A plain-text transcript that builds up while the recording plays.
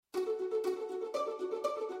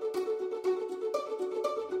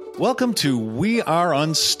Welcome to We Are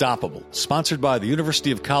Unstoppable, sponsored by the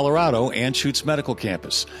University of Colorado Anschutz Medical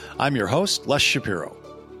Campus. I'm your host, Les Shapiro.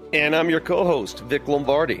 And I'm your co-host, Vic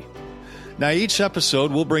Lombardi. Now, each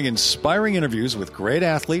episode will bring inspiring interviews with great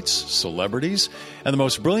athletes, celebrities, and the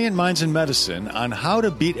most brilliant minds in medicine on how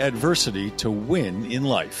to beat adversity to win in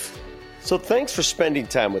life. So thanks for spending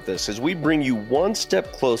time with us as we bring you one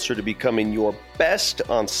step closer to becoming your best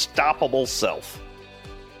unstoppable self.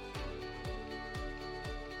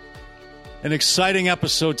 An exciting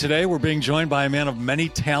episode today. We're being joined by a man of many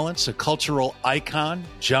talents, a cultural icon,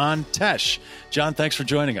 John Tesh. John, thanks for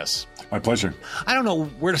joining us. My pleasure. I don't know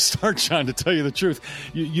where to start, John, to tell you the truth.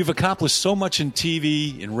 You've accomplished so much in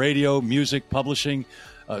TV, in radio, music, publishing,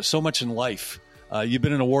 so much in life. You've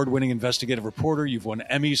been an award-winning investigative reporter. You've won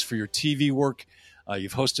Emmys for your TV work.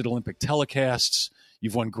 You've hosted Olympic telecasts.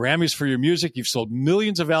 You've won Grammys for your music. You've sold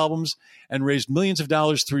millions of albums and raised millions of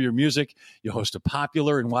dollars through your music. You host a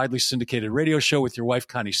popular and widely syndicated radio show with your wife,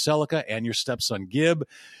 Connie Selica, and your stepson, Gib.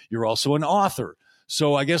 You're also an author.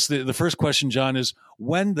 So I guess the first question, John, is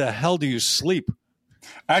when the hell do you sleep?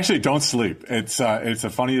 I actually don't sleep. It's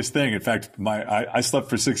the funniest thing. In fact, I slept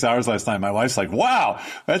for 6 hours last night. My wife's like, wow,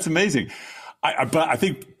 that's amazing. But I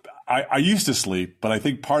think I used to sleep, but I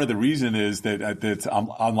think part of the reason is that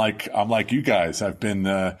I'm like you guys. I've been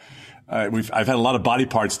I've had a lot of body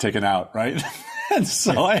parts taken out, right? And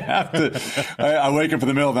so I have to. I wake up in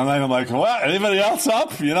the middle of the night. I'm like, what? Anybody else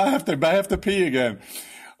up? You know, I have to pee again.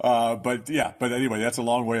 But anyway, that's a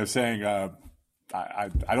long way of saying I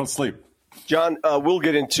don't sleep. John, we'll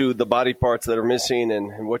get into the body parts that are missing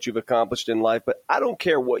and what you've accomplished in life, but I don't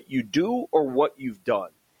care what you do or what you've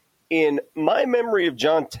done. In my memory of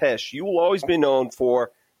John Tesh, you will always be known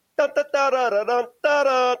for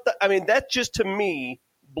da-da-da-da-da-da-da. I mean, that just to me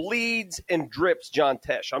bleeds and drips John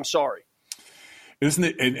Tesh. I'm sorry. Isn't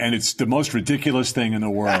it? And it's the most ridiculous thing in the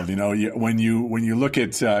world. You know, when you look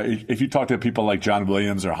at if you talk to people like John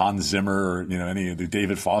Williams or Hans Zimmer or any of the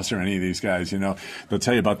David Foster, any of these guys, they'll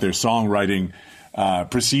tell you about their songwriting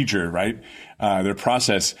procedure, right? Their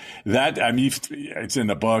process. That, I mean, it's in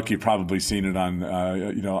the book. You've probably seen it on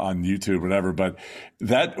on YouTube, whatever. But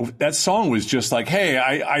that song was just like, hey,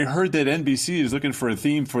 I heard that NBC is looking for a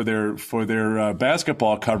theme for their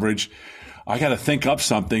basketball coverage. I got to think up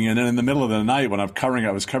something. And then in the middle of the night when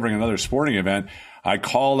I was covering another sporting event, I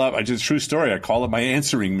called up, true story. I called up my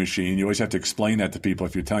answering machine. You always have to explain that to people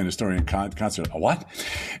if you're telling a story in concert. What?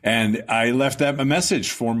 And I left them a message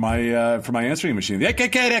for my answering machine. And I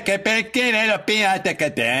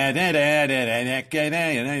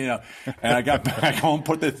got back home,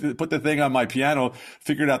 put the thing on my piano,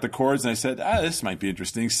 figured out the chords, and I said, this might be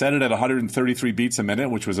interesting. Set it at 133 beats a minute,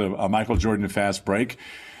 which was a Michael Jordan fast break.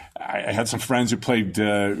 I had some friends who played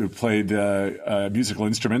musical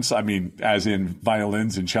instruments. I mean, as in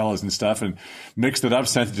violins and cellos and stuff, and mixed it up.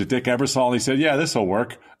 Sent it to Dick Ebersol. He said, "Yeah, this will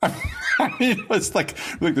work." I mean, it's like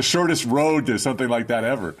the shortest road to something like that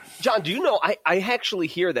ever. John, do you know? I actually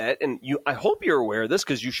hear that, and I hope you're aware of this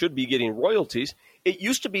because you should be getting royalties. It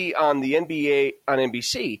used to be on the NBA on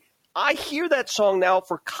NBC. I hear that song now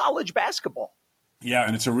for college basketball. Yeah,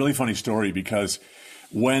 and it's a really funny story because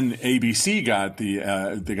when ABC got the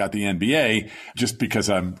NBA, just because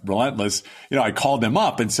I'm relentless, I called them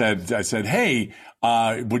up and said, hey,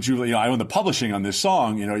 would you, I own the publishing on this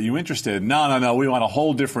song. Are you interested? No. We want a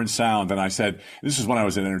whole different sound. And I said, this is when I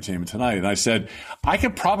was at Entertainment Tonight. And I said, I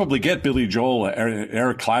could probably get Billy Joel,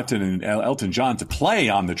 Eric Clapton, and Elton John to play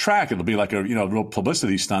on the track. It'll be like a, real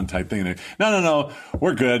publicity stunt type thing. And no,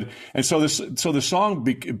 we're good. And so the song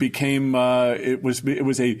became, it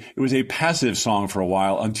was a passive song for a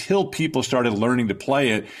while until people started learning to play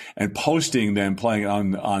it and posting them playing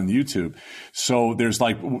on YouTube. So there's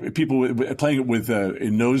like people playing it with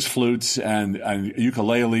in nose flutes and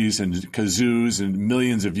ukuleles and kazoos and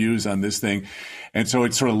millions of views on this thing. And so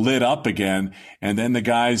it sort of lit up again. And then the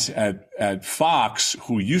guys at Fox,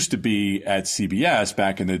 who used to be at CBS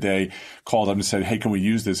back in the day, called up and said, hey, can we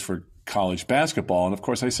use this for college basketball? And of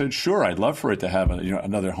course I said, sure, I'd love for it to have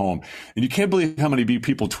another home. And you can't believe how many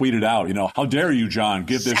people tweeted out, how dare you, John,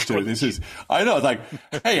 give this to, this is, I know, it's like,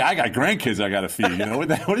 hey, I got grandkids I got to feed,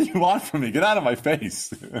 what do you want from me? Get out of my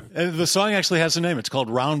face. And the song actually has a name. It's called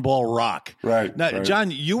Round Ball Rock. Right. Now, right.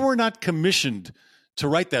 John, you were not commissioned to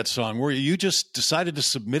write that song, were you? You just decided to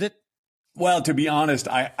submit it? Well, to be honest,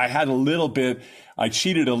 I had a little bit. I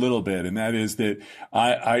cheated a little bit, and that is that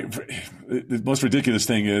the most ridiculous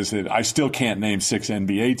thing is that I still can't name 6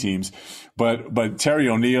 NBA teams, but Terry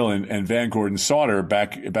O'Neill and Van Gordon Sauter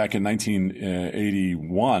back in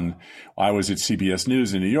 1981, I was at CBS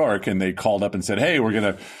News in New York, and they called up and said, "Hey, we're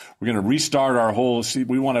gonna restart our whole.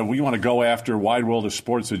 We want to go after Wide World of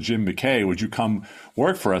Sports with Jim McKay. Would you come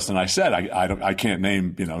work for us?" And I said, I can't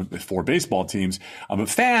name 4 baseball teams. I'm a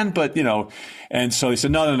fan, but and so they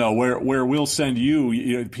said, no, where we'll send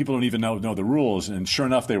you. People don't even know the rules. And sure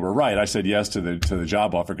enough, they were right. I said yes to the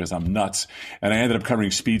job offer because I'm nuts, and I ended up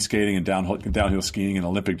covering speed skating and downhill skiing and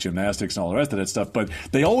Olympic gymnastics and all the rest of that stuff. But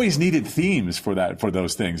they always needed themes for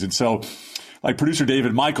those things, and so. Like producer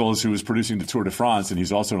David Michaels, who was producing the Tour de France, and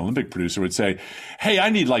he's also an Olympic producer, would say, "Hey,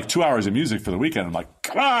 I need like 2 hours of music for the weekend." I'm like,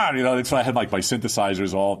 "Come on," that's why I had like my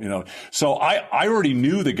synthesizers all, So I already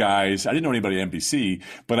knew the guys. I didn't know anybody at NBC,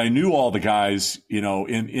 but I knew all the guys,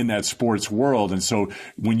 in that sports world. And so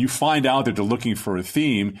when you find out that they're looking for a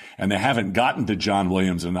theme and they haven't gotten to John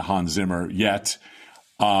Williams and the Hans Zimmer yet.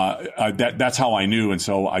 That's how I knew, and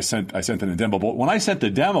so I sent in a demo. But when I sent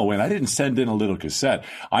the demo in, I didn't send in a little cassette.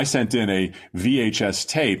 I sent in a VHS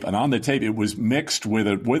tape, and on the tape it was mixed with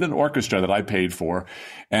an orchestra that I paid for,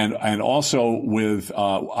 and also with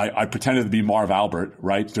I pretended to be Marv Albert,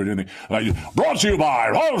 right? They're doing brought to you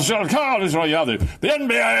by the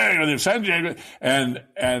NBA, the San Diego, and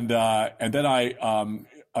then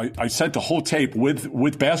I sent the whole tape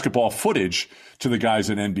with basketball footage to the guys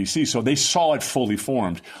at NBC. So they saw it fully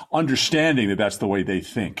formed, understanding that that's the way they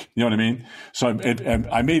think. You know what I mean? So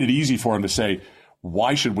I made it easy for them to say,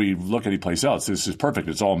 why should we look any place else? This is perfect.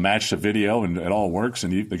 It's all matched to video and it all works.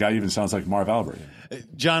 And the guy even sounds like Marv Albert.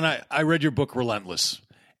 John, I read your book, Relentless.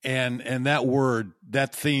 And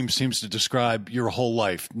that theme seems to describe your whole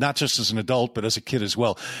life, not just as an adult, but as a kid as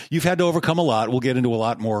well. You've had to overcome a lot. We'll get into a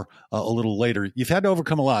lot more a little later. You've had to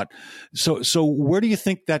overcome a lot. So where do you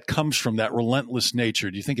think that comes from, that relentless nature?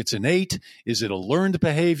 Do you think it's innate? Is it a learned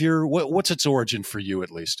behavior? What's its origin for you, at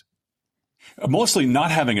least? Mostly not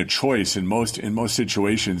having a choice in most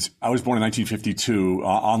situations. I was born in 1952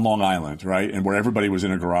 on Long Island, right, and where everybody was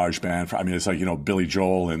in a garage band. I mean, it's like Billy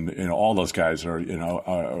Joel and all those guys are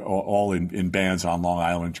all in bands on Long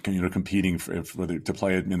Island, competing to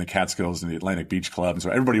play in the Catskills and the Atlantic Beach Club, and so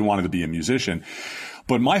everybody wanted to be a musician.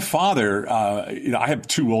 But my father, I have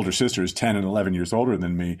 2 older sisters, 10 and 11 years older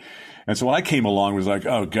than me. And so when I came along, it was like,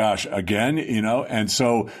 oh gosh, again, and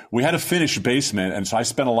so we had a finished basement. And so I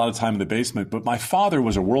spent a lot of time in the basement, but my father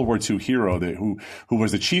was a World War II hero who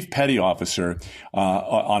was the chief petty officer,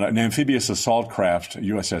 on an amphibious assault craft,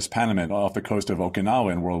 USS Panamint, off the coast of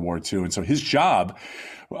Okinawa in World War II. And so his job,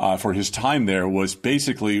 for his time there was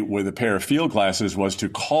basically with a pair of field glasses was to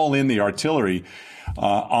call in the artillery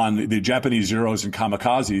on the Japanese Zeros and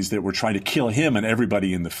kamikazes that were trying to kill him and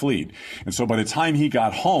everybody in the fleet. And so by the time he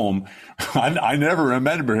got home, I never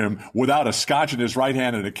remember him without a scotch in his right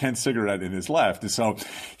hand and a Kent cigarette in his left. And so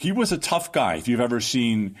he was a tough guy. If you've ever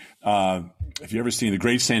seen The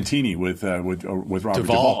Great Santini with Robert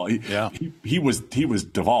Duvall, he was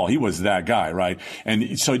Duvall. He was that guy, right?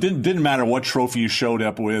 And so it didn't matter what trophy you showed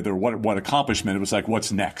up with or what accomplishment. It was like,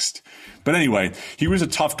 what's next? But anyway, he was a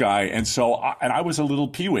tough guy, and so I was a little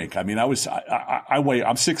peewink. I mean, I'm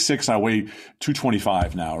 6'6", I weigh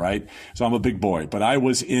 225 now, right? So I'm a big boy. But I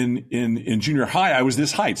was in junior high, I was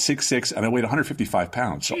this height, 6'6", and I weighed 155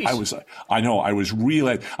 pounds. So Jeez. I was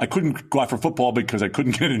really, I couldn't go out for football because I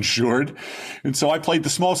couldn't get insured. And so I played the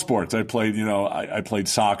small sports. I played, I played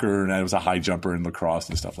soccer, and I was a high jumper in lacrosse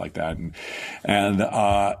and stuff like that. And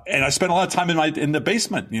I spent a lot of time in the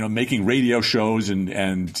basement, making radio shows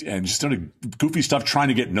and just sort of goofy stuff, trying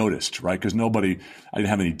to get noticed, right? Because I didn't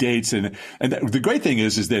have any dates. And the great thing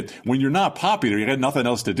is that when you're not popular, you got nothing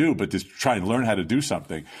else to do but just try and learn how to do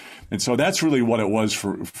something. And so that's really what it was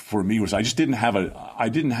for me, was I just didn't have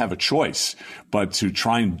a choice but to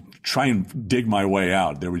try and dig my way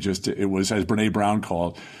out. It was, as Brene Brown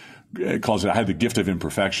calls it, I had the gift of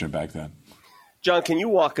imperfection back then. John, can you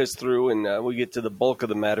walk us through, and we get to the bulk of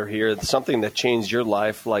the matter here, something that changed your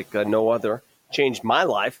life like no other, changed my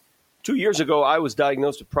life. 2 years ago, I was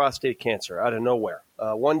diagnosed with prostate cancer out of nowhere.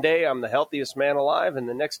 One day, I'm the healthiest man alive, and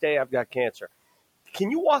the next day, I've got cancer. Can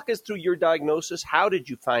you walk us through your diagnosis? How did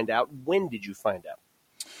you find out? When did you find out?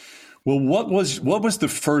 Well, what was the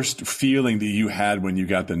first feeling that you had when you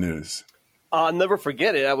got the news? I'll never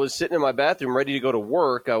forget it. I was sitting in my bathroom ready to go to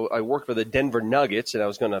work. I worked for the Denver Nuggets, and I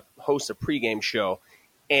was going to host a pregame show.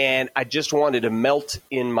 And I just wanted to melt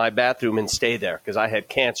in my bathroom and stay there because I had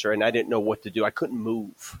cancer, and I didn't know what to do. I couldn't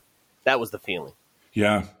move. That was the feeling.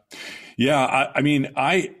 Yeah. I mean,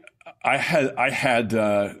 I had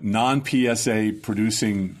non-PSA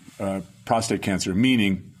producing prostate cancer,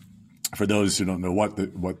 meaning, for those who don't know what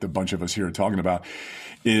the bunch of us here are talking about,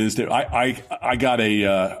 is that I got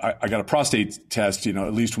a prostate test,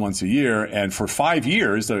 at least once a year, and for 5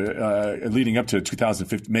 years leading up to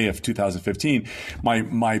May of 2015,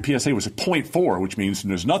 my PSA was a 0.4, which means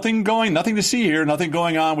there's nothing to see here, nothing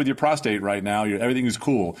going on with your prostate right now. Everything is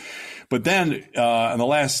cool. But then in the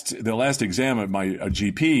last exam of my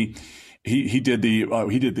GP, he did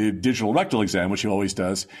the digital rectal exam, which he always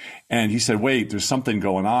does, and he said, "Wait, there's something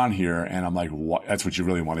going on here." And I'm like, "What?" That's what you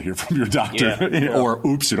really want to hear from your doctor, or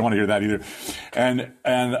 "Oops, you don't want to hear that either." And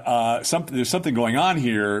there's something going on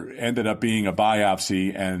here. Ended up being a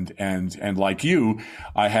biopsy, and like you,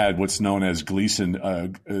 I had what's known as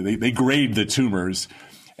Gleason. They grade the tumors.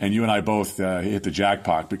 And you and I both hit the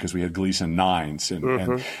jackpot because we had Gleason 9s.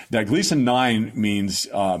 And that Gleason 9 means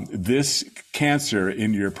this cancer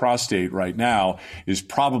in your prostate right now is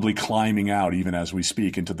probably climbing out even as we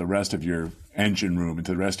speak into the rest of your engine room,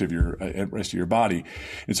 into the rest of your body.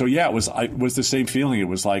 And so, yeah, it was the same feeling. It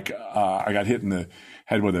was like I got hit in the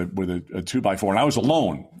head with a 2x4, and I was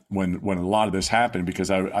alone when a lot of this happened, because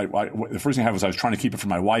the first thing I had was I was trying to keep it from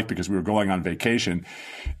my wife because we were going on vacation,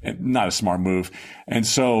 and not a smart move. And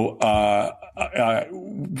so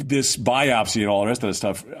this biopsy and all the rest of the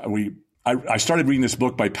stuff, I started reading this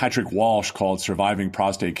book by Patrick Walsh called Surviving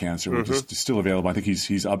Prostate Cancer, which is still available. I think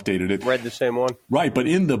he's updated it. Read the same one. Right, but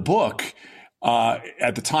in the book,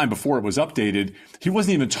 at the time before it was updated, he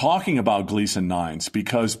wasn't even talking about Gleason 9s,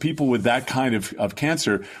 because people with that kind of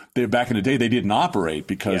cancer, back in the day, they didn't operate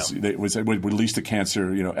because it would release the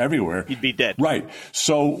cancer, everywhere. You'd be dead. Right.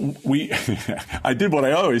 So I did what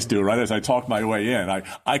I always do, right? As I talked my way in,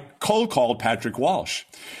 I cold called Patrick Walsh,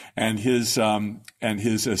 and his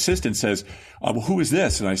assistant says, "Well, who is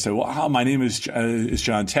this?" And I said, "Well, my name is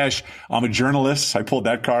John Tesh. I'm a journalist." I pulled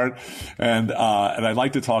that card, and I'd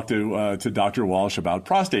like to talk to Dr. Walsh about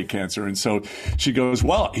prostate cancer. And so she goes,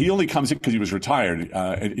 "Well, he only comes in because he was retired."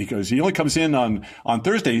 And he goes, "He only comes in on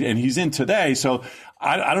Thursday, and he's in today. So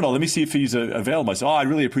I don't know. Let me see if he's available." I said, "Oh, I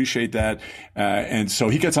really appreciate that." And so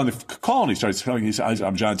he gets on the call and he starts telling me, he says,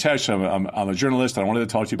 "I'm John Tesh. I'm a journalist. I wanted to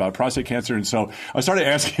talk to you about prostate cancer." And so I started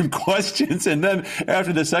asking him questions. And then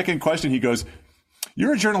after the second question, he goes,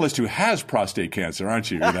 "You're a journalist who has prostate cancer, aren't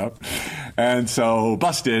you?" And so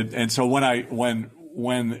busted. And so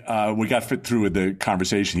when we got through with the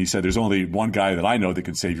conversation, he said, "There's only one guy that I know that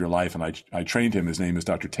can save your life." And I trained him. His name is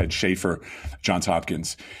Dr. Ted Schaefer, Johns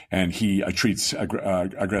Hopkins, and he treats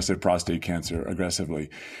aggressive prostate cancer aggressively.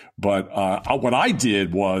 But what I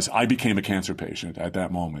did was I became a cancer patient at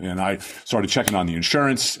that moment, and I started checking on the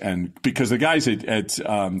insurance. And because the guys at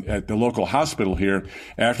the local hospital here,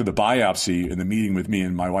 after the biopsy and the meeting with me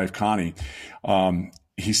and my wife Connie,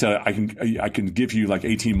 he said, I can give you like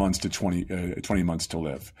 18 months to 20 months to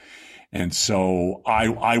live. And so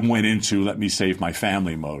I went into let me save my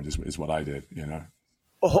family mode is what I did,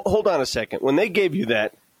 Hold on a second. When they gave you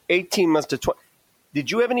that 18 months to 20,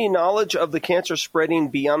 did you have any knowledge of the cancer spreading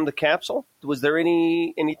beyond the capsule? Was there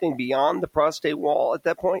anything beyond the prostate wall at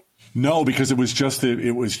that point? No, because it was just the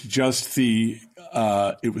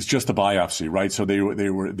biopsy, right? So they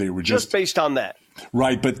were just based on that.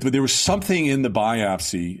 Right, but there was something in the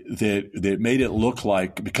biopsy that made it look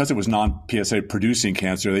like, because it was non-PSA producing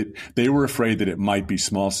cancer, they were afraid that it might be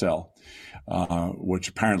small cell, which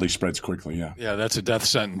apparently spreads quickly. Yeah, that's a death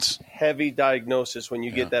sentence. Heavy diagnosis when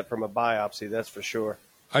you get that from a biopsy, that's for sure.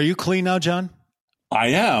 Are you clean now, John? I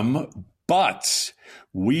am, but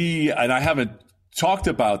I haven't talked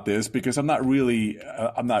about this because I'm not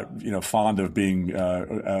fond of being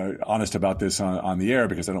honest about this on the air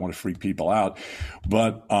because I don't want to freak people out.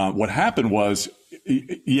 But what happened was,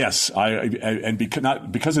 yes,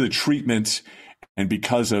 because of the treatment and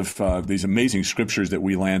because of these amazing scriptures that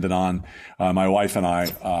we landed on, my wife and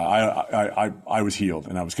I was healed,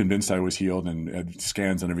 and I was convinced I was healed, and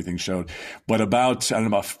scans and everything showed. But right in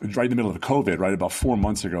the middle of COVID, right about 5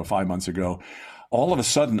 months ago, all of a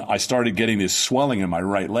sudden, I started getting this swelling in my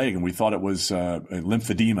right leg, and we thought it was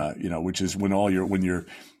lymphedema, which is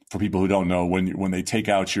for people who don't know, when they take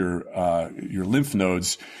out your lymph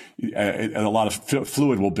nodes, and a lot of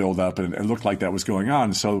fluid will build up, and it looked like that was going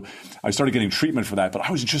on. So I started getting treatment for that, but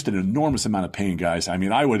I was just in an enormous amount of pain, guys. I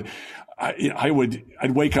mean, I'd wake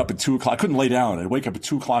up at 2:00. I couldn't lay down. I'd wake up at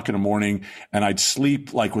 2:00 in the morning, and I'd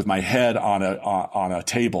sleep like with my head on a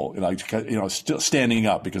table, still standing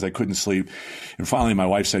up because I couldn't sleep. And finally, my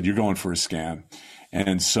wife said, "You're going for a scan."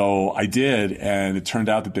 And so I did, and it turned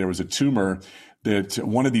out that there was a tumor, that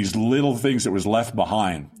one of these little things that was left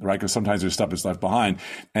behind, right? Because sometimes there's stuff that's left behind,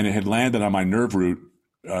 and it had landed on my nerve root.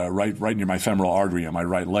 right near my femoral artery on my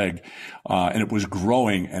right leg, and it was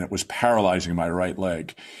growing and it was paralyzing my right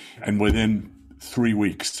leg. And within 3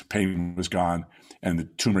 weeks, pain was gone and the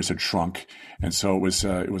tumors had shrunk. And so it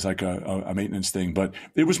was like a maintenance thing, but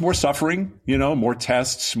it was more suffering, more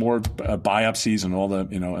tests, more biopsies, and all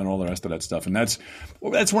the rest of that stuff. And that's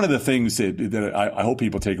one of the things that I hope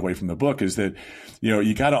people take away from the book is that,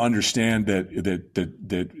 you got to understand that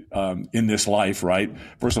in this life, right?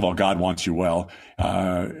 First of all, God wants you well.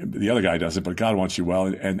 The other guy doesn't, but God wants you well.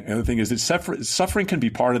 And the other thing is that suffering can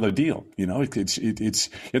be part of the deal. You have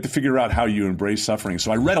to figure out how you embrace suffering.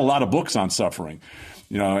 So I read a lot of books on suffering.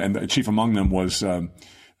 And chief among them was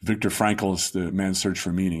Viktor Frankl's The Man's Search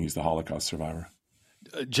for Meaning. He's the Holocaust survivor.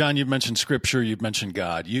 John, you've mentioned Scripture. You've mentioned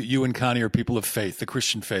God. You and Connie are people of faith, the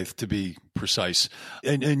Christian faith, to be precise.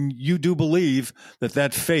 And you do believe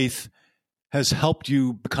that faith has helped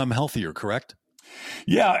you become healthier, correct?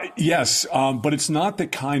 Yes, but it's not the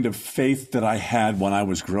kind of faith that I had when I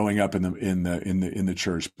was growing up in the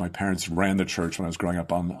church. My parents ran the church when I was growing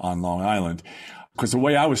up on Long Island. Because the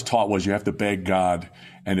way I was taught was you have to beg God,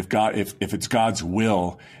 and if it's God's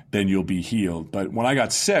will, then you'll be healed. But when I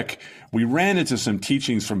got sick, we ran into some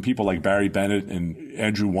teachings from people like Barry Bennett and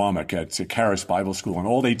Andrew Womack at Charis Bible School, and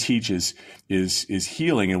all they teach is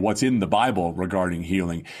healing and what's in the Bible regarding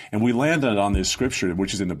healing. And we landed on this scripture,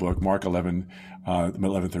 which is in the book, Mark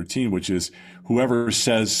 11:13, which is whoever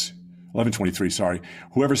says 11:23,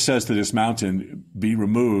 whoever says to this mountain, be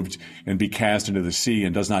removed and be cast into the sea,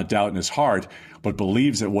 and does not doubt in his heart, but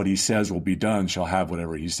believes that what he says will be done, shall have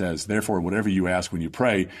whatever he says. Therefore, whatever you ask when you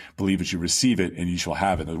pray, believe that you receive it and you shall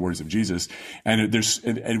have it. The words of Jesus.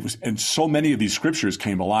 And so many of these scriptures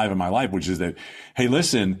came alive in my life, which is that, hey,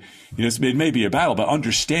 listen, it may be a battle, but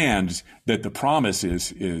understand that the promise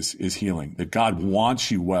is healing, that God wants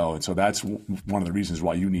you well. And so that's one of the reasons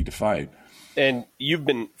why you need to fight. And you've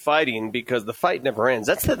been fighting because the fight never ends.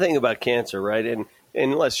 That's the thing about cancer, right? And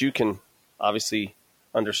unless you can obviously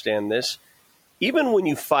understand this, even when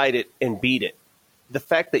you fight it and beat it, the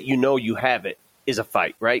fact that you have it is a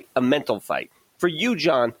fight, right? A mental fight. For you,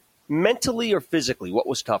 John, mentally or physically, what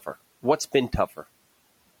was tougher? What's been tougher?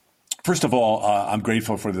 First of all, I'm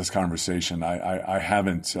grateful for this conversation. I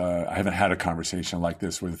haven't had a conversation like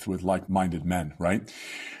this with like-minded men, right?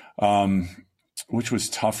 Which was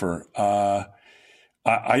tougher?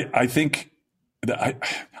 I think that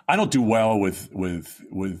I don't do well with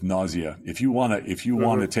nausea. If you want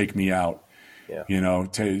to take me out, do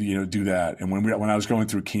that. And when I was going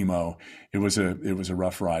through chemo, it was a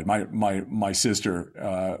rough ride. My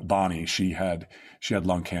sister Bonnie, she had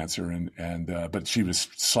lung cancer but she was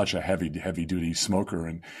such a heavy duty smoker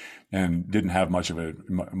and didn't have much of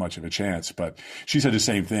a chance. But she said the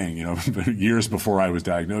same thing, years before I was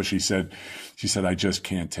diagnosed. She said, I just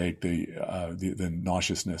can't take the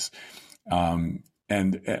nauseousness. And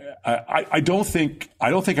I don't think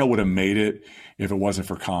I would have made it if it wasn't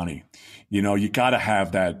for Connie. You got to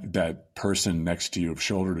have that person next to you,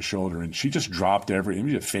 shoulder to shoulder. And she just dropped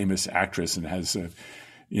she's a famous actress and has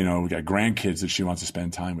we got grandkids that she wants to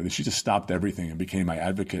spend time with. And she just stopped everything and became my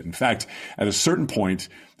advocate. In fact, at a certain point,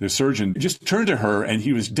 the surgeon just turned to her and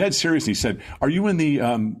he was dead serious. And he said, are you in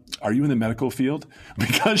the medical field?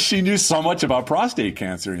 Because she knew so much about prostate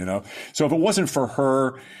cancer, So if it wasn't for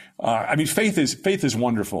her, faith is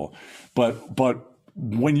wonderful, but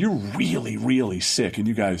when you're really, really sick, and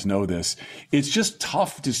you guys know this, it's just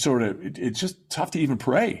tough to even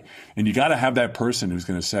pray. And you got to have that person who's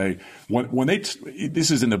going to say, this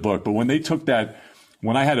is in the book, but when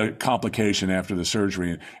I had a complication after the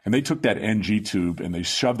surgery and they took that NG tube and they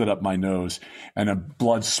shoved it up my nose and a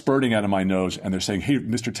blood spurting out of my nose, and they're saying, hey,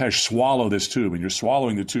 Mr. Tesh, swallow this tube, and you're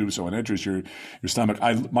swallowing the tube so it enters your stomach.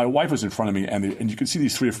 My wife was in front of me and you could see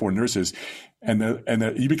these 3 or 4 nurses and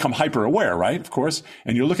you become hyper aware, right? Of course.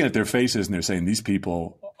 And you're looking at their faces and they're saying, these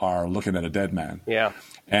people are looking at a dead man. Yeah.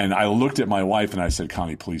 And I looked at my wife and I said,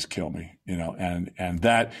 Connie, please kill me,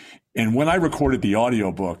 and when I recorded the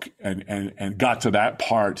audiobook and got to that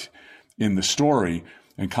part in the story,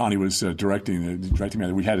 and Connie was directing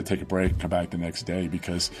me, we had to take a break and come back the next day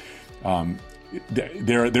because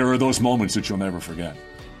there are those moments that you'll never forget.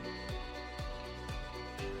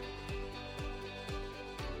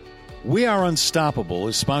 We Are Unstoppable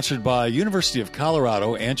is sponsored by University of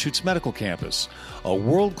Colorado Anschutz Medical Campus, a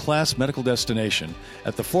world-class medical destination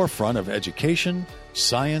at the forefront of education,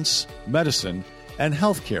 science, medicine, and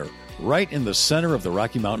healthcare, right in the center of the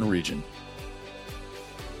Rocky Mountain region.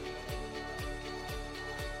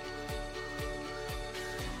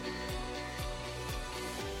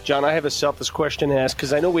 John, I have a selfish question to ask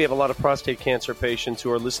because I know we have a lot of prostate cancer patients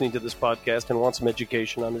who are listening to this podcast and want some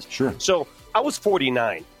education on this. Sure. So I was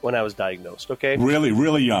 49 when I was diagnosed, okay? Really,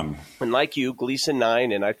 really young. And like you, Gleason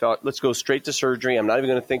 9, and I thought, let's go straight to surgery. I'm not even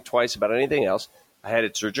going to think twice about anything else. I had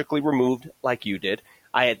it surgically removed like you did.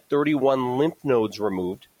 I had 31 lymph nodes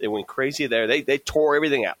removed. They went crazy there. They tore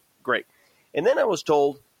everything out. Great. And then I was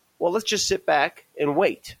told, well, let's just sit back and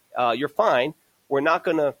wait. You're fine. We're not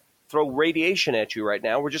going to throw radiation at you right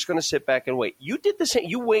now. We're just going to sit back and wait. You did the same.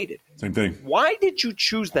 You waited. Same thing. Why did you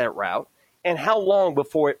choose that route, and how long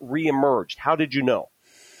before it reemerged? How did you know?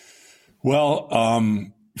 Well,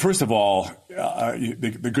 first of all,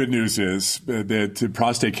 the good news is that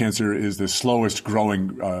prostate cancer is the slowest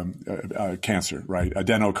growing cancer, right?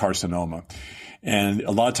 Adenocarcinoma. And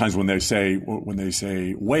a lot of times when they say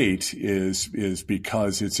wait is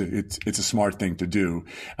because it's a smart thing to do.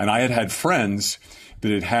 And I had friends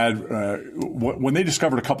that had when they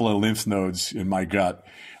discovered a couple of lymph nodes in my gut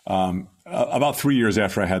about 3 years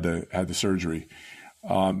after I had the surgery.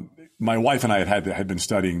 My wife and I had been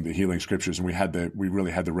studying the Healing Scriptures, and we really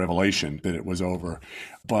had the revelation that it was over.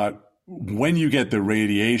 But when you get the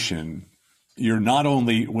radiation, you're not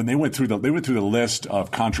only when they went through the list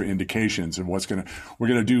of contraindications of we're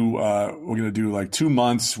gonna do like 2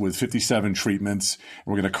 months with 57 treatments.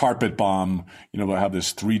 We're gonna carpet bomb, we'll have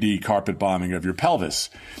this 3D carpet bombing of your pelvis.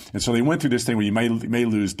 And so they went through this thing where you may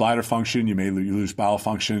lose bladder function, you lose bowel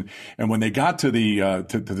function. And when they got to the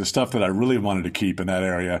to the stuff that I really wanted to keep in that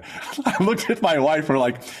area, I looked at my wife and we're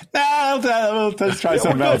like, no, let's try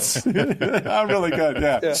something else. I'm really good.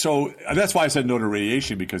 Yeah. So that's why I said no to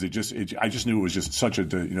radiation, because I just knew it was just such a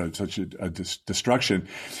destruction.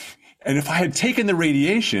 And if I had taken the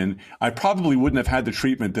radiation, I probably wouldn't have had the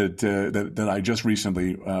treatment that I just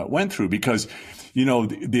recently went through. Because,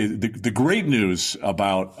 the great news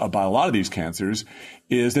about a lot of these cancers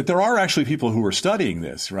is that there are actually people who are studying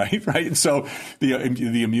this, right? Right. And so the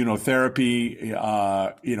immunotherapy,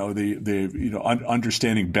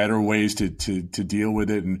 understanding better ways to deal with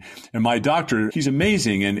it. And my doctor, he's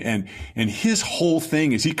amazing. And his whole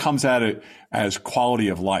thing is he comes at it as quality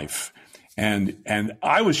of life. And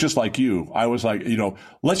I was just like you. I was like,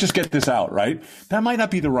 let's just get this out, right? That might not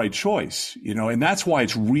be the right choice, and that's why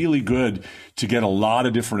it's really good to get a lot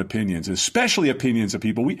of different opinions, especially opinions of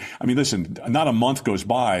people. Listen, not a month goes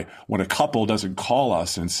by when a couple doesn't call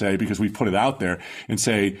us and say, because we put it out there and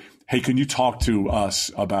say, hey, can you talk to us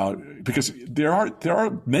about, because there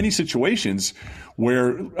are many situations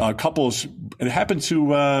where couples, it happened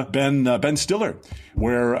to Ben Stiller,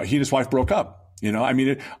 where he and his wife broke up.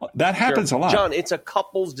 That happens a lot. John, it's a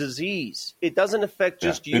couple's disease. It doesn't affect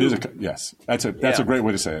just you. It is. Yes, that's a great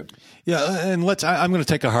way to say it. Yeah, and I'm going to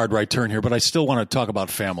take a hard right turn here, but I still want to talk about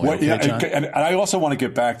family. John? And I also want to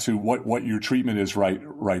get back to what your treatment is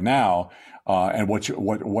right now, and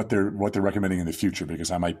what they're recommending in the future, because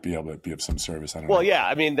I might be able to be of some service. I don't know. Well,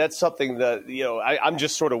 yeah, that's something that I'm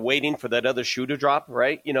just sort of waiting for that other shoe to drop,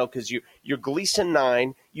 right? Because you're Gleason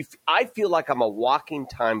 9. I feel like I'm a walking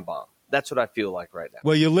time bomb. That's what I feel like right now.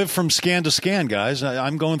 Well, you live from scan to scan, guys.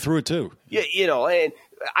 I'm going through it too. Yeah, and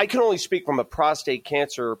I can only speak from a prostate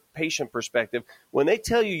cancer patient perspective. When they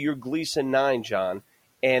tell you you're Gleason 9, John,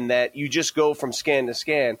 and that you just go from scan to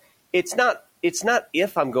scan, it's not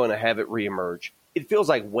if I'm going to have it reemerge. It feels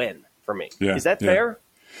like when for me. Yeah, is that fair?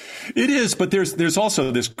 It is, but there's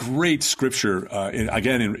also this great scripture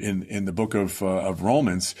in the book of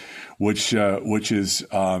Romans, which is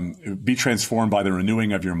be transformed by the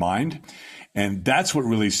renewing of your mind, and that's what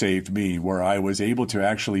really saved me, where I was able to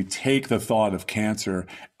actually take the thought of cancer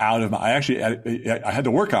out of I had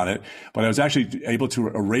to work on it, but I was actually able to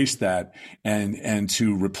erase that and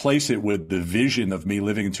to replace it with the vision of me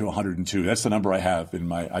living to 102. That's the number I have in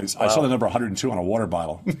my. I saw the number 102 on a water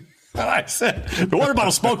bottle. And I said, the water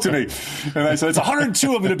bottle spoke to me. And I said, it's 102,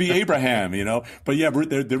 I'm going to be Abraham, But yeah,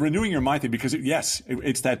 they're renewing your mind thing, because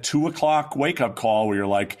it's that 2:00 wake up call where you're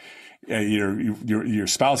like, your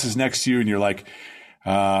spouse is next to you and you're like,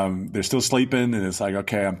 they're still sleeping. And it's like,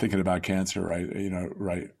 okay, I'm thinking about cancer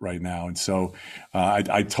right now. And so,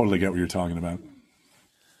 I totally get what you're talking about.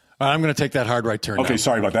 I'm going to take that hard right turn. Okay. Now.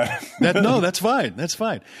 Sorry about that. No, that's fine. That's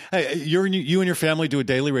fine. Hey, you and your family do a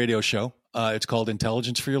daily radio show. It's called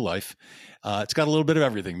Intelligence for Your Life. It's got a little bit of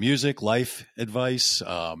everything: music, life advice,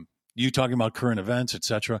 you talking about current events,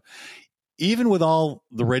 etc. Even with all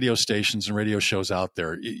the radio stations and radio shows out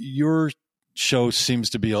there, your show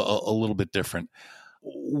seems to be a little bit different.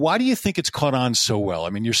 Why do you think it's caught on so well?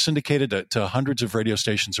 You're syndicated to hundreds of radio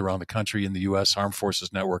stations around the country, in the U.S., Armed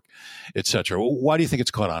Forces Network, etc. Why do you think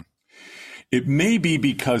it's caught on? It may be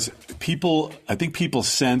because I think people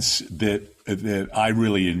sense that that I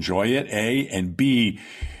really enjoy it, A, and B,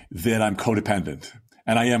 that I'm codependent.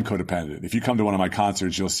 And I am codependent. If you come to one of my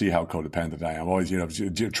concerts, you'll see how codependent I am. I'm always,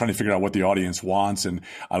 trying to figure out what the audience wants. And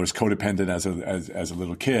I was codependent as a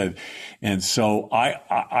little kid. And so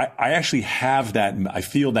I actually have that, I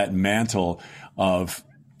feel that mantle of,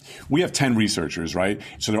 we have 10 researchers, right?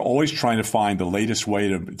 So they're always trying to find the latest way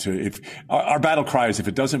to if our battle cry is, if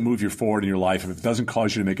it doesn't move you forward in your life, if it doesn't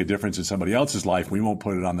cause you to make a difference in somebody else's life, we won't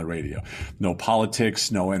put it on the radio. No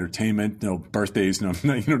politics, no entertainment, no birthdays, none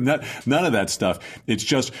of that stuff. It's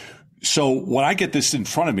just, so when I get this in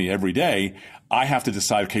front of me every day, I have to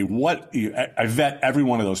decide, okay, I vet every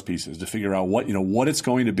one of those pieces to figure out what it's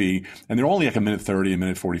going to be. And they're only like a minute 30, a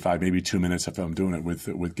minute 45, maybe 2 minutes if I'm doing it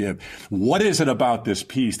with Gib. What is it about this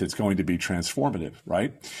piece that's going to be transformative,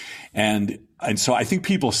 right? And so I think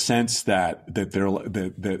people sense that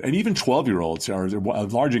and even 12-year-olds are a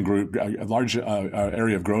large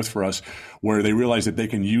area of growth for us, where they realize that they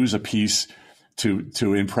can use a piece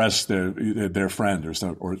to impress their friend or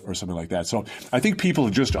something like that. So I think people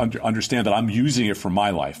just understand that I'm using it for my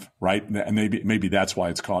life, right? And maybe that's why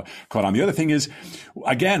it's caught on. The other thing is,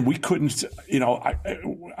 again, we couldn't,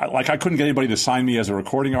 I couldn't get anybody to sign me as a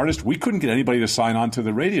recording artist. We couldn't get anybody to sign on to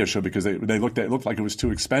the radio show because it looked like it was too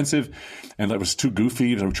expensive and it was too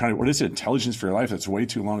goofy. They were trying to, what is it? Intelligence for Your Life? That's way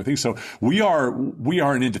too long a thing. So we are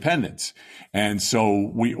an independent. And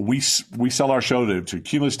so we sell our show to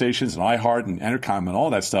Cumulus stations and iHeart and Entercom and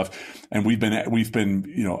all that stuff. And we've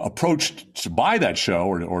been approached to buy that show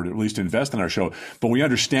or at least invest in our show. But we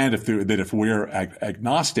understand that if we're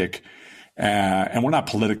agnostic, and we're not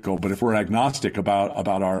political, but if we're agnostic about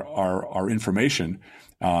our information,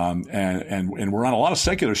 and we're on a lot of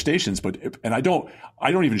secular stations, and I don't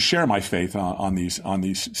even share my faith on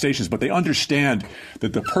these stations, but they understand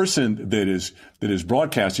that the person that is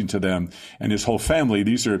broadcasting to them and his whole family,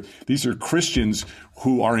 these are Christians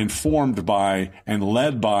who are informed by and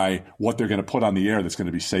led by what they're going to put on the air that's going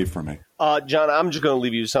to be safe for me. John, I'm just going to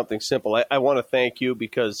leave you with something simple. I want to thank you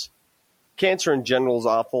because cancer in general is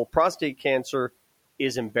awful. Prostate cancer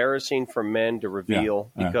is embarrassing for men to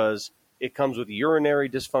reveal because it comes with urinary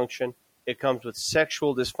dysfunction. It comes with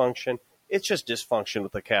sexual dysfunction. It's just dysfunction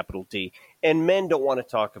with a capital D. And men don't want to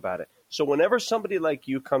talk about it. So whenever somebody like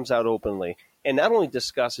you comes out openly and not only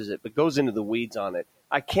discusses it, but goes into the weeds on it,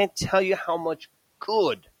 I can't tell you how much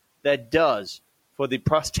good that does for the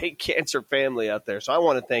prostate cancer family out there. So I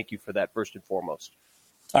want to thank you for that first and foremost.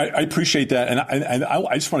 I appreciate that, and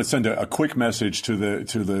I just want to send a quick message to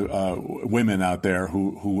the women out there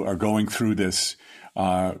who are going through this.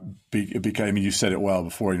 Because I mean, you said it well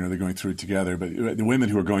before. They're going through it together. But the women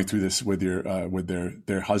who are going through this with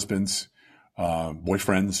their husbands,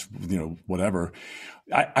 boyfriends, whatever.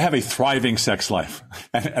 I have a thriving sex life,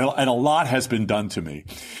 and a lot has been done to me.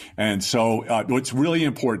 And so, what's really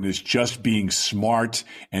important is just being smart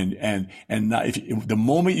and not, the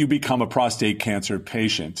moment you become a prostate cancer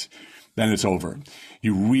patient, then it's over.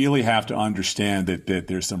 You really have to understand that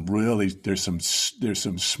there's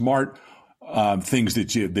some smart things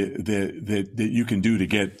that you can do to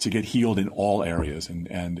get healed in all areas,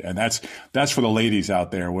 and that's for the ladies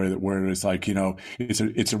out there where it's like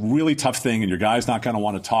it's a really tough thing, and your guy's not going to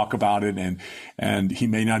want to talk about it, and he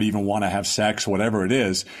may not even want to have sex, whatever it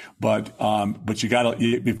is, but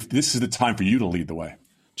you this is the time for you to lead the way.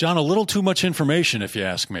 John, a little too much information, if you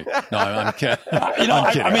ask me. No, I'm kidding.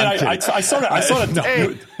 I sort of.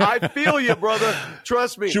 Hey, I feel you, brother.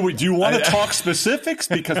 Trust me. Do you want to talk specifics?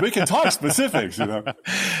 Because we can talk specifics. No,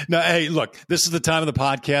 hey, look, this is the time of the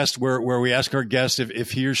podcast where we ask our guest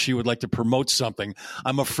if he or she would like to promote something.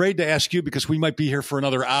 I'm afraid to ask you because we might be here for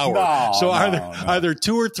another hour. Are there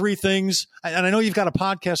two or three things? And I know you've got a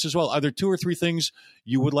podcast as well. Are there two or three things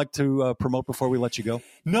you would like to promote before we let you go?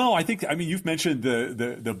 No, you've mentioned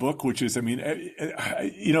the book, which is, when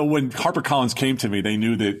HarperCollins came to me, they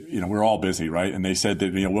knew that, we're all busy, right? And they said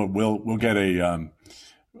that, we'll get a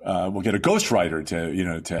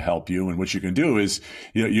ghostwriter to help you. And what you can do is,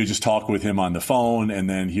 you just talk with him on the phone, and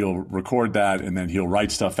then he'll record that, and then he'll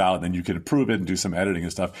write stuff out, and then you can approve it and do some editing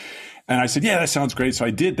and stuff. And I said, yeah, that sounds great. So I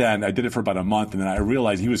did that, and I did it for about a month. And then I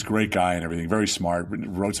realized he was a great guy and everything, very smart,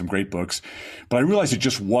 wrote some great books. But I realized it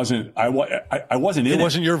just wasn't, I wasn't in it. It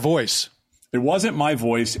wasn't your voice. It wasn't my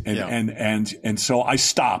voice. And so I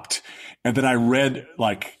stopped. And then I read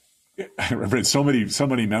so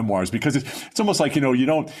many memoirs, because it's almost like, you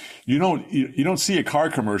don't see a car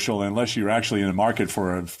commercial unless you're actually in the market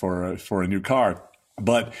for a new car.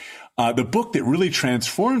 But The book that really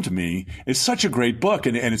transformed me is such a great book.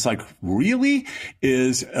 And it's like, really?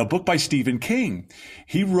 Is a book by Stephen King.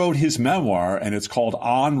 He wrote his memoir, and it's called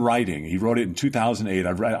On Writing. He wrote it in 2008.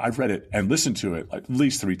 I've read it and listened to it at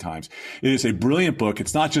least 3 times. It is a brilliant book.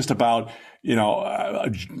 It's not just about,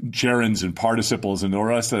 gerunds and participles and the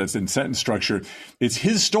rest that it's in sentence structure. It's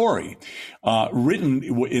his story, written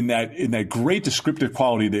in that great descriptive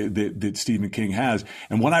quality that Stephen King has.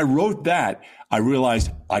 And when I wrote that, I realized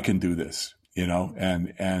I can do this,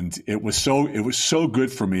 and it was so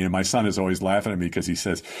good for me. And my son is always laughing at me because he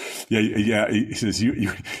says, he says,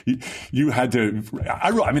 you had to,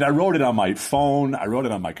 I wrote it on my phone. I wrote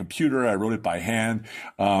it on my computer. I wrote it by hand.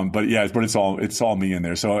 But it's all me in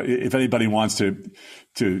there. So if anybody wants to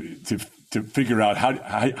figure out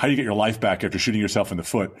how you get your life back after shooting yourself in the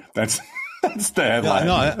foot, that's the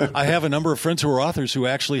headline. I have a number of friends who are authors who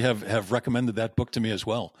actually have recommended that book to me as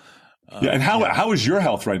well. And how is your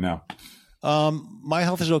health right now? My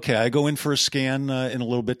health is okay. I go in for a scan in a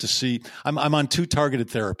little bit to see. I'm on 2 targeted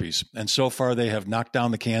therapies, and so far they have knocked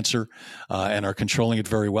down the cancer and are controlling it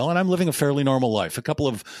very well. And I'm living a fairly normal life. A couple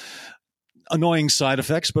of annoying side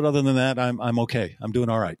effects, but other than that, I'm okay. I'm doing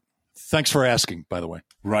all right. Thanks for asking, by the way.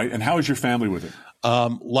 Right. And how is your family with it?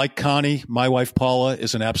 Like Connie, my wife Paula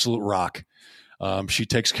is an absolute rock. She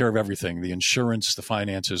takes care of everything, the insurance, the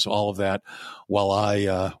finances, all of that, while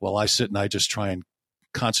I sit and I just try and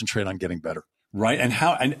concentrate on getting better. Right. And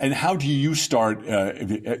how do you start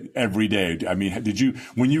every day? I mean,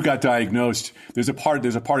 when you got diagnosed, there's a part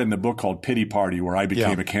in the book called Pity Party where I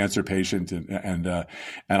became a cancer patient and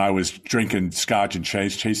I was drinking scotch and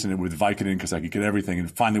chasing it with Vicodin because I could get everything. And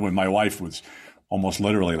finally, when my wife was almost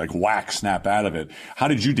literally like whack, snap out of it. How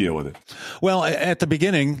did you deal with it? Well, at the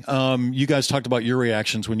beginning, you guys talked about your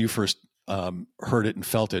reactions when you first heard it and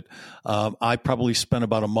felt it. I probably spent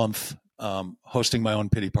about a month hosting my own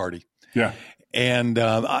pity party. Yeah. And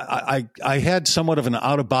I had somewhat of an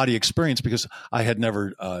out-of-body experience because I had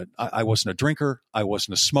never I wasn't a drinker. I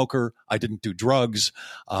wasn't a smoker. I didn't do drugs.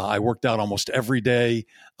 I worked out almost every day.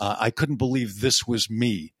 I couldn't believe this was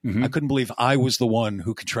me. Mm-hmm. I couldn't believe I was the one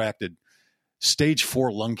who contracted stage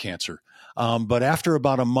 4 lung cancer. But after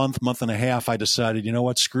about a month and a half, I decided, you know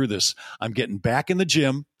what, screw this. I'm getting back in the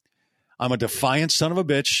gym. I'm a defiant son of a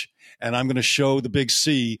bitch, and I'm going to show the big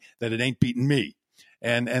C that it ain't beating me.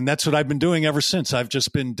 And that's what I've been doing ever since. I've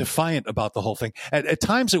just been defiant about the whole thing. At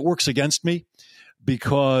times it works against me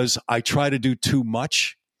because I try to do too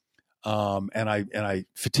much, and I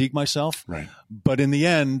fatigue myself. Right. But in the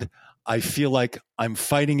end, I feel like I'm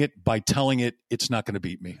fighting it by telling it it's not going to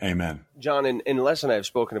beat me. Amen. John, in Les and I have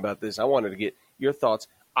spoken about this. I wanted to get your thoughts.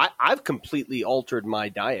 I've completely altered my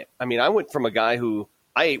diet. I mean, I went from a guy who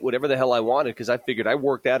I ate whatever the hell I wanted because I figured I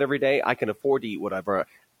worked out every day. I can afford to eat whatever.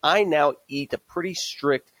 I now eat a pretty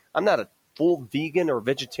strict – I'm not a full vegan or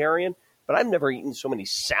vegetarian, but I've never eaten so many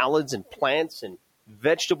salads and plants and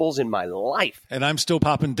vegetables in my life. And I'm still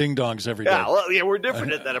popping ding-dongs every day. Yeah, well, we're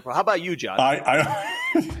different at that. How about you, John?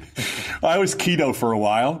 I was keto for a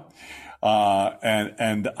while,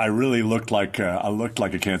 and I really looked like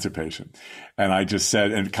a cancer patient. And I just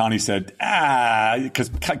said, and Connie said,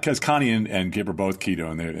 because Connie and Gib are both keto,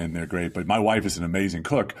 and they're great. But my wife is an amazing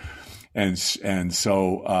cook. And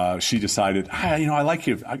so she decided, I like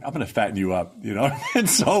you. I'm going to fatten you up, And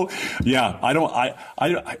so, yeah,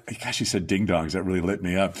 gosh, she said ding dongs. That really lit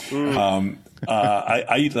me up.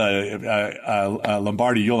 I eat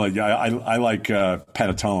Lombardi. I like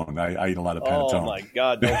panettone. I eat a lot of panettone. Oh my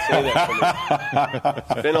God! Don't say that to me.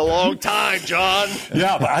 It's been a long time, John.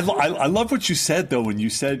 Yeah, but I love what you said though when you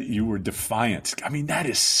said you were defiant. I mean, that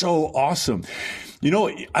is so awesome. I'm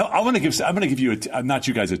going to give you not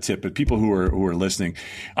you guys a tip, but people who are listening.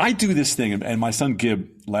 I do this thing, and my son Gib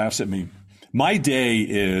laughs at me. My day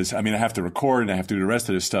is, I have to record and I have to do the rest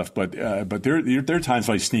of this stuff, but there are times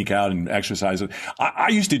when I sneak out and exercise. I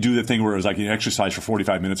used to do the thing where it was like you exercise for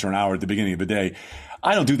 45 minutes or an hour at the beginning of the day.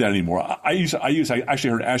 I don't do that anymore. I actually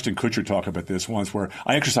heard Ashton Kutcher talk about this once where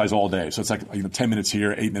I exercise all day. So it's like 10 minutes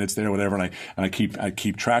here, 8 minutes there, whatever. And I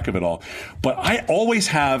keep track of it all. But I always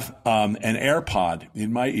have, an AirPod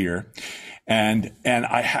in my ear. And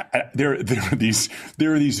there are these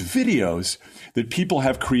videos that people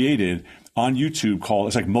have created on YouTube called,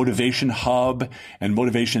 it's like Motivation Hub and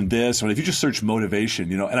Motivation this. Or if you just search motivation,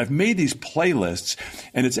 and I've made these playlists,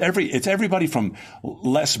 and it's everybody from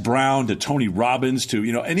Les Brown to Tony Robbins to,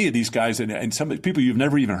 any of these guys and some people you've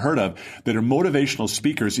never even heard of that are motivational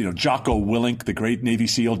speakers, Jocko Willink, the great Navy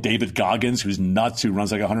SEAL, David Goggins, who's nuts, who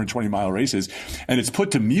runs like 120-mile races, and it's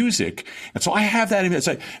put to music. And so I have that in it. It's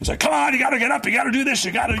like, come on, you got to get up, you got to do this,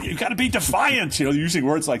 you got to be defiant, using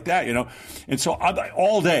words like that, And so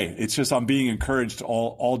all day, it's just, I'm being encouraged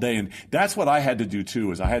all day. And that's what I had to do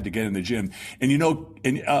too, is I had to get in the gym. And,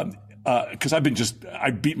 because I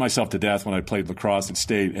beat myself to death when I played lacrosse at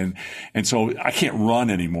state, and so I can't run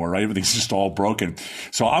anymore, right? Everything's just all broken.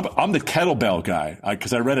 So I'm the kettlebell guy,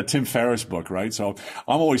 because I read a Tim Ferriss book, right? So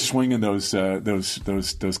I'm always swinging those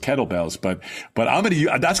kettlebells. But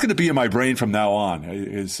that's gonna be in my brain from now on.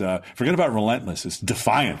 Forget about relentless. It's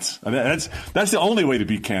defiance. That's the only way to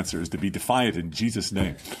beat cancer, is to be defiant in Jesus'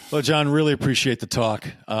 name. Well, John, really appreciate the talk.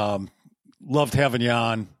 Loved having you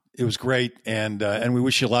on. It was great, and we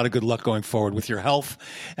wish you a lot of good luck going forward with your health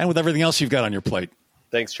and with everything else you've got on your plate.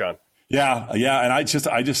 Thanks, John. Yeah, and I just,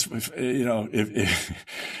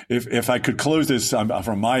 if I could close this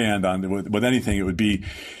from my end with anything, it would be,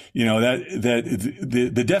 that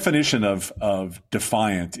the definition of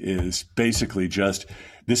defiant is basically just,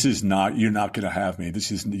 this is not, you're not going to have me. I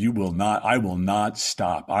will not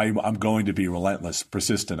stop. I'm going to be relentless,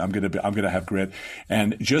 persistent. I'm going to have grit,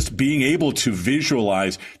 and just being able to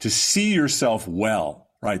visualize, to see yourself well.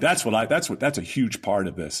 Right. That's a huge part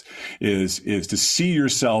of this is to see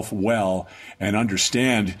yourself well and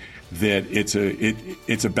understand that it's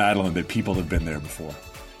a battle and that people have been there before.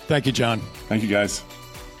 Thank you, John. Thank you, guys.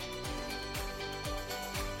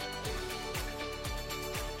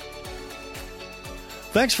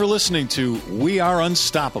 Thanks for listening to We Are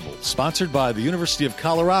Unstoppable, sponsored by the University of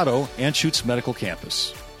Colorado Anschutz Medical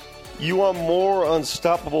Campus. You want more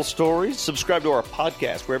unstoppable stories? Subscribe to our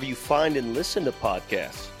podcast wherever you find and listen to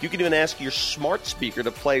podcasts. You can even ask your smart speaker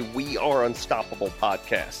to play We Are Unstoppable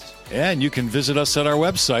podcasts. And you can visit us at our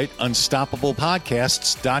website,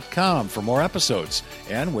 unstoppablepodcasts.com, for more episodes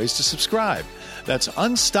and ways to subscribe. That's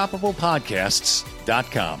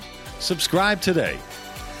unstoppablepodcasts.com. Subscribe today.